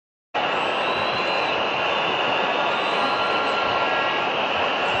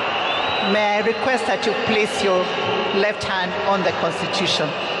May I request that you place your left hand on the Constitution.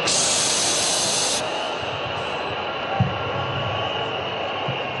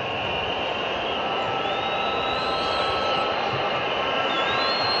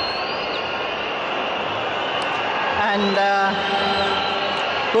 And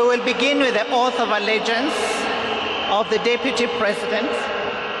we will begin with the oath of allegiance of the Deputy President.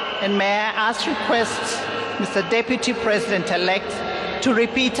 And may I request Mr. Deputy President-elect to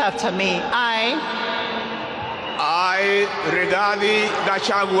repeat after me. I, Rigathi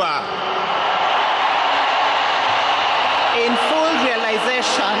Gachagua, in full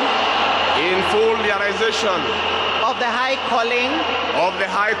realization of the high calling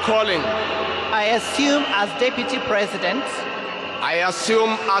I assume as Deputy President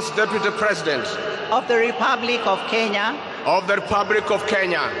of the Republic of Kenya,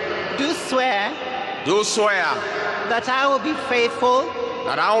 do swear that I will be faithful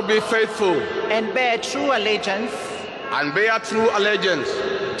and bear true allegiance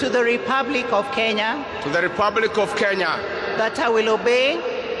to the Republic of Kenya, that I will obey,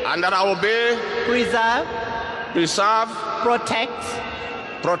 preserve, protect,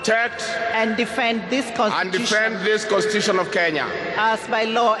 and defend this Constitution of Kenya as by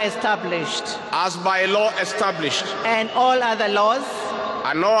law established, and all other laws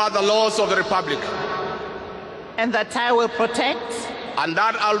of the Republic, and that I will protect and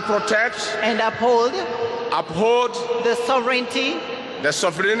uphold the sovereignty,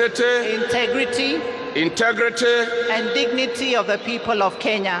 integrity, and dignity of the people of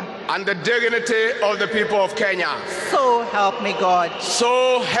Kenya. So help me God.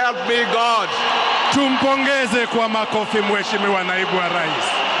 Tumpongeze kwa makofi Mheshimiwa Naibu wa Rais.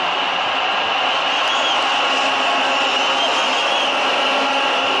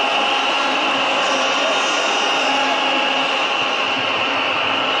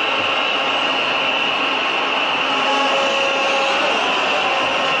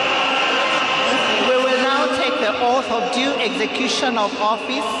 Of due execution of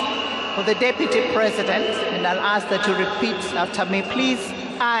office of the Deputy President, and I'll ask that you repeat after me, please.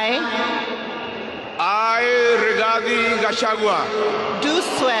 I, Rigathi Gachagua, do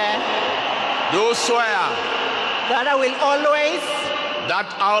swear that I will always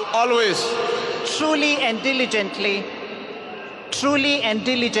truly and diligently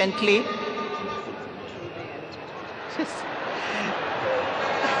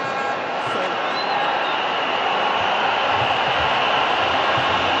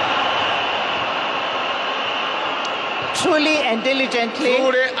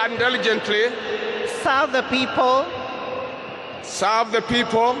serve the people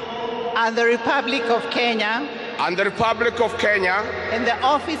and the Republic of Kenya in the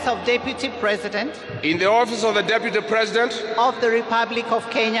office of Deputy President of the Republic of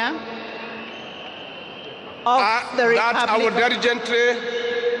Kenya that I will diligently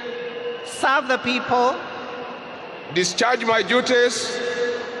serve the people, discharge my duties,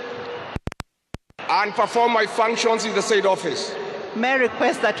 and perform my functions in the said office. May I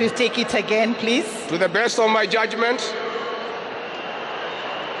request that we take it again, please? To the best of my judgment.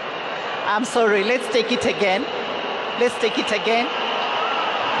 I'm sorry, let's take it again.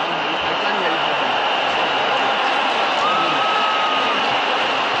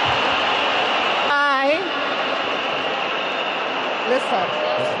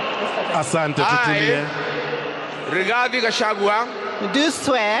 Asante, tutulie. Rigathi Gachagua, do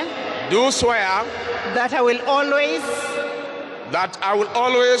swear that I will always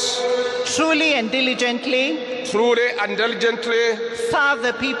truly and diligently serve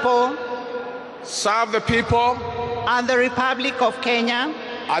the people and the Republic of Kenya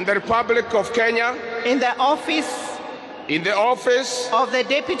in the office of the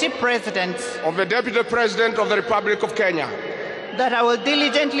Deputy President of the Republic of Kenya, that I will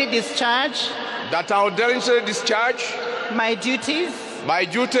diligently discharge my duties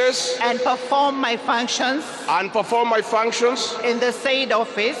and perform my functions in the said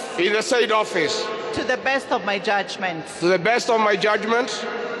office to the best of my judgment,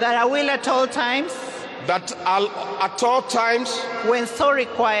 that I will at all times when so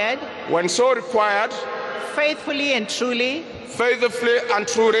required faithfully and truly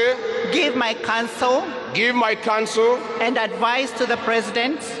give my counsel and advice to the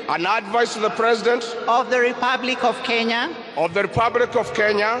President of the Republic of Kenya,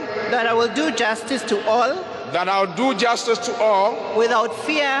 that I will do justice to all without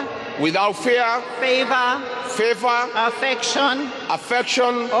fear, favor, affection,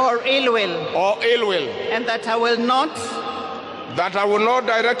 or ill will, and that I will not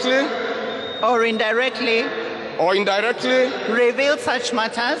directly or indirectly or indirectly reveal such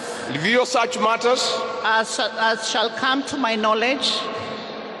matters as shall come to my knowledge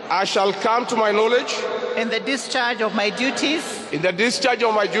in the discharge of my duties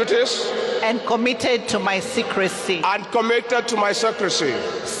and committed to my secrecy.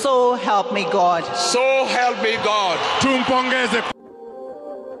 So help me God. So help me God. Tumpongeze.